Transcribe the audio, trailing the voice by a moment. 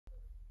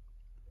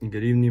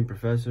Good evening,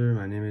 Professor.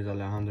 My name is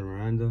Alejandro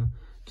Miranda.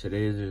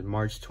 Today is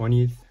March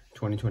 20th,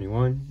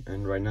 2021,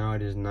 and right now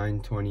it is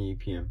 9:20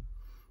 p.m.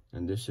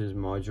 And this is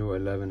Module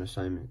 11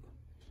 assignment.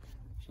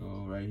 So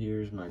right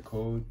here is my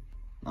code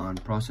on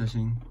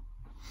processing.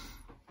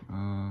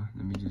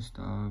 Let me just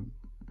stop,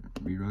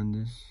 rerun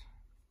this.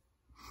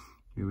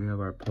 Here we have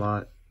our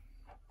plot.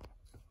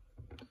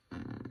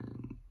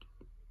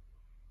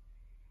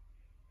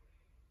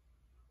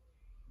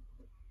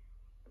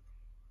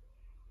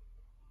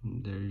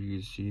 And there you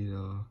can see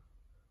the,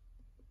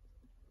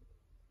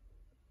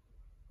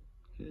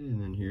 okay,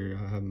 and then here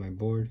I have my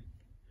board,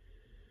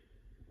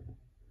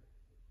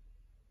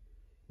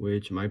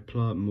 which my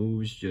plot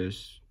moves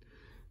just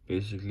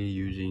basically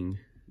using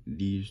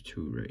these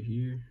two right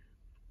here,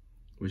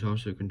 which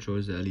also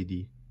controls the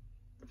LED.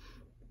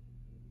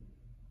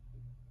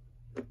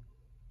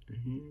 Right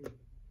here,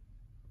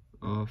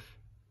 off,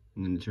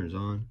 and then it turns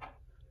on.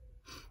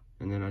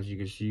 And then as you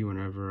can see,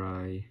 whenever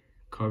I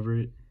cover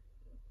it,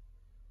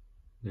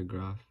 the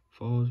graph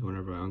falls.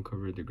 Whenever I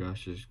uncover it, the graph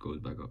just goes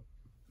back up.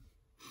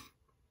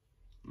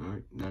 All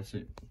right, that's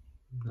it.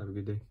 Have a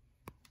good day.